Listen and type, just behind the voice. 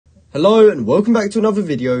Hello and welcome back to another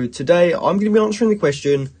video. Today I'm going to be answering the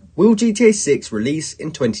question, will GTA 6 release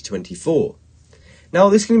in 2024? Now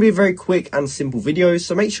this is going to be a very quick and simple video,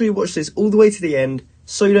 so make sure you watch this all the way to the end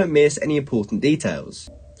so you don't miss any important details.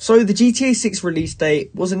 So the GTA 6 release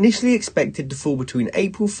date was initially expected to fall between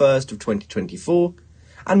April 1st of 2024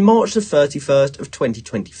 and March the 31st of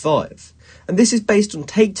 2025. And this is based on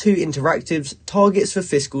Take-Two Interactive's targets for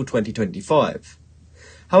fiscal 2025.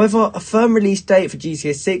 However, a firm release date for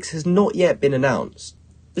GTA 6 has not yet been announced.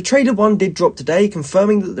 The trailer 1 did drop today,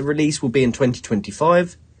 confirming that the release will be in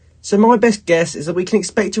 2025, so my best guess is that we can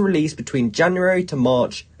expect a release between January to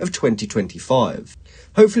March of 2025.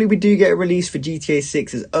 Hopefully we do get a release for GTA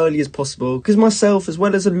 6 as early as possible, because myself as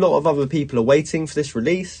well as a lot of other people are waiting for this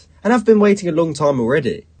release, and have been waiting a long time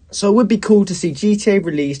already. So it would be cool to see GTA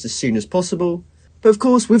released as soon as possible. But of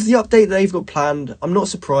course, with the update that they've got planned, I'm not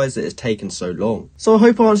surprised that it's taken so long. So I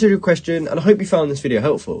hope I answered your question, and I hope you found this video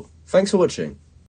helpful. Thanks for watching.